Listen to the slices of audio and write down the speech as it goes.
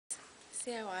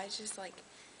CIY is just like,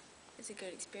 it's a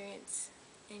good experience,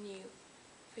 and you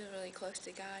feel really close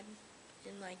to God,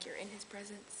 and like you're in His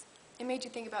presence. It made you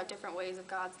think about different ways of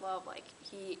God's love, like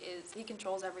He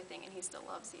controls everything and He still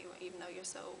loves you, even though you're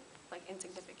so like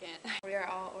insignificant. We are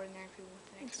all ordinary people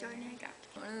with an extraordinary God.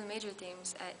 One of the major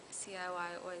themes at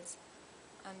CIY was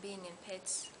being in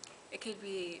pits. It could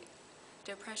be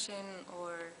depression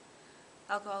or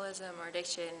alcoholism or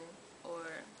addiction or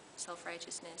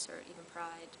self-righteousness or even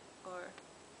pride or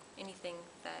anything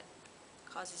that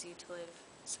causes you to live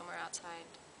somewhere outside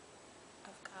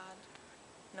of God.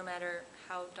 No matter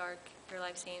how dark your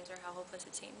life seems or how hopeless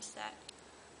it seems, that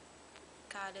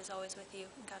God is always with you.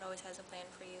 God always has a plan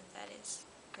for you that is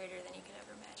greater than you could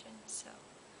ever imagine. So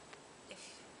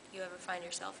if you ever find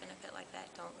yourself in a pit like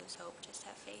that, don't lose hope. Just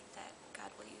have faith that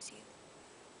God will use you.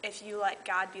 If you let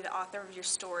God be the author of your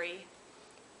story,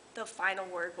 the final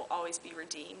word will always be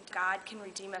redeemed. God can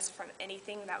redeem us from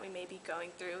anything that we may be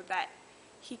going through, that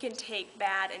He can take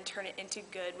bad and turn it into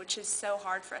good, which is so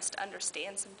hard for us to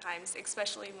understand sometimes,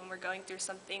 especially when we're going through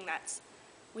something that's,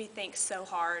 we think, so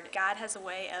hard. God has a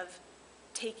way of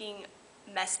taking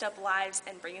messed up lives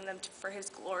and bringing them for His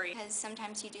glory. Because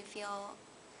sometimes you do feel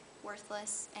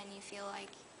worthless and you feel like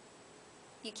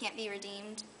you can't be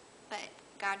redeemed, but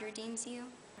God redeems you.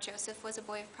 Joseph was a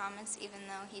boy of promise, even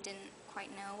though he didn't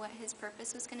quite know what his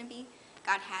purpose was going to be.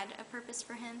 God had a purpose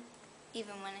for him,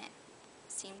 even when it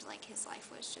seemed like his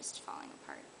life was just falling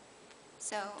apart.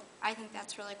 So I think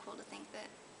that's really cool to think that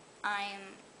I am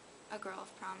a girl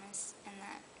of promise and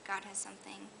that God has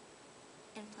something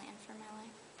in plan for my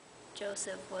life.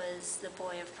 Joseph was the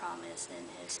boy of promise in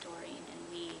his story, and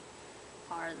we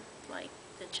are like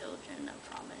the children of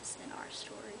promise in our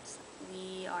stories.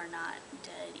 We are not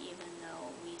dead even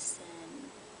though we sin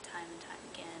time and time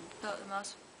again. So the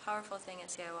most powerful thing at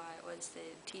CIY was the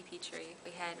TP tree.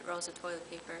 We had rolls of toilet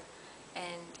paper,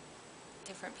 and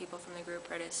different people from the group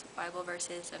read us Bible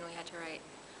verses, and we had to write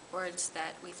words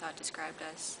that we thought described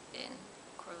us in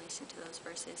correlation to those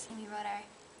verses. And we wrote our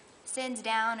sins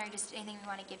down, or just anything we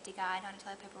want to give to God on a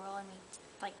toilet paper roll, and we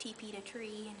like TP'd a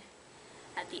tree. And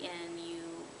at the end, you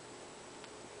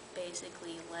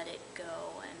basically let it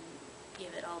go and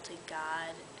give it all to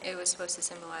God. It was supposed to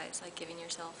symbolize like giving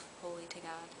yourself wholly to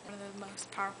God. One of the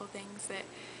most powerful things that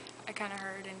I kind of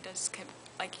heard and just kept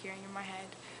like hearing in my head,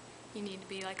 you need to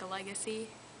be like a legacy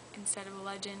instead of a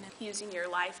legend. Using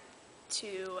your life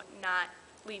to not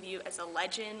leave you as a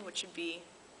legend, which would be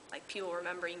like people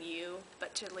remembering you,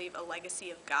 but to leave a legacy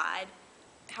of God.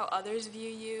 How others view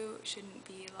you shouldn't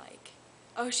be like,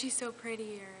 oh, she's so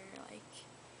pretty, or like,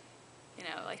 you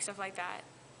know, like stuff like that.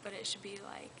 But it should be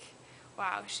like,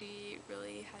 wow, she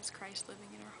really has Christ living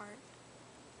in her heart.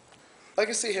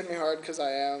 Legacy hit me hard because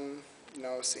I am, you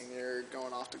know, a senior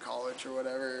going off to college or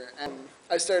whatever. And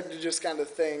I started to just kind of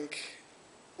think,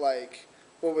 like,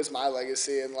 what was my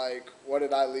legacy and, like, what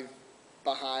did I leave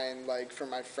behind, like, for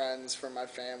my friends, for my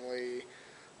family,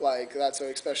 like, that's what,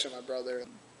 especially my brother.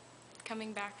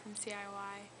 Coming back from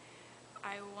CIY,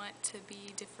 I want to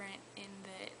be different in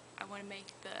that I want to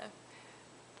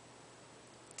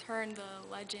turn the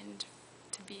legend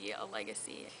to be a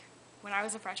legacy. When I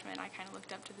was a freshman, I kind of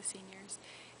looked up to the seniors,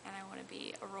 and I want to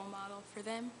be a role model for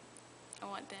them. I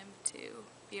want them to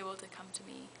be able to come to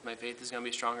me. My faith is going to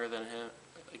be stronger than him,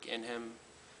 like in him.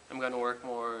 I'm going to work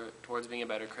more towards being a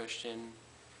better Christian,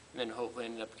 and then hopefully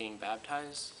end up getting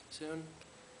baptized soon.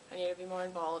 I need to be more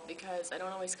involved because I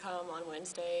don't always come on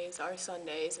Wednesdays or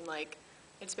Sundays, and like,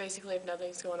 it's basically if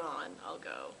nothing's going on, I'll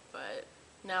go. But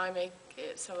now I make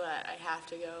it so that I have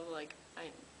to go. Like,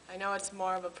 I know it's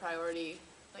more of a priority,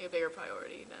 like a bigger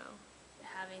priority now.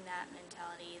 Having that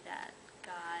mentality that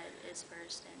God is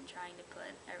first and trying to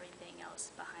put everything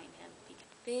else behind Him.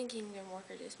 Being a kingdom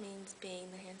worker just means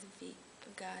being the hands and feet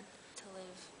of God. To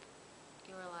live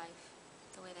your life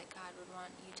the way that God would want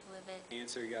you to live it.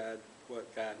 Answer God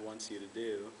what God wants you to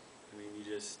do. I mean, you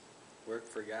just work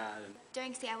for God. And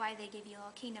during CIY, they give you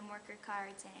little kingdom worker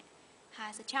cards, and it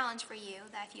has a challenge for you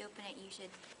that if you open it, you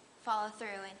should follow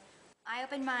through. And I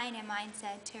opened mine, and mine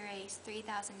said to raise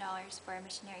 $3,000 for a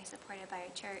missionary supported by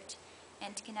our church,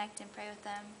 and to connect and pray with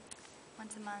them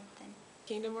once a month. And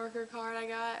Kingdom worker card I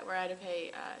got where I had to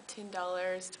pay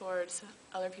 $10 towards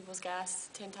other people's gas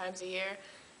 10 times a year.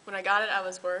 When I got it, I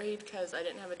was worried because I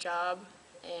didn't have a job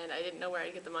and I didn't know where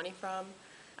I'd get the money from.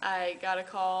 I got a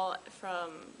call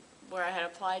from where I had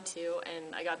applied to,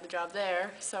 and I got the job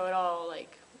there, so it all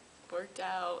like worked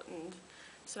out, and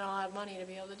so now I'll have money to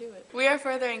be able to do it. We are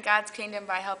furthering God's kingdom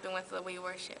by helping with the We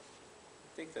Worship.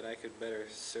 I think that I could better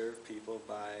serve people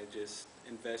by just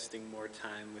investing more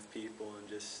time with people and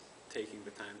just taking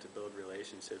the time to build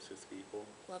relationships with people.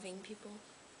 Loving people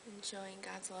and showing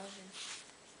God's love and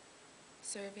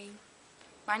serving.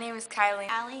 My name is Kylie.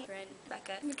 Allie,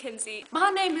 Becca. Mackenzie. My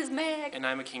name is Meg. And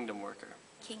I'm a kingdom worker.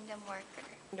 kingdom worker.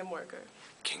 Kingdom worker.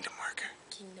 Kingdom worker.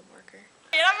 Kingdom worker.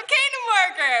 And I'm a kingdom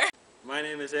worker! My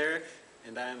name is Eric,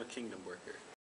 and I am a kingdom worker.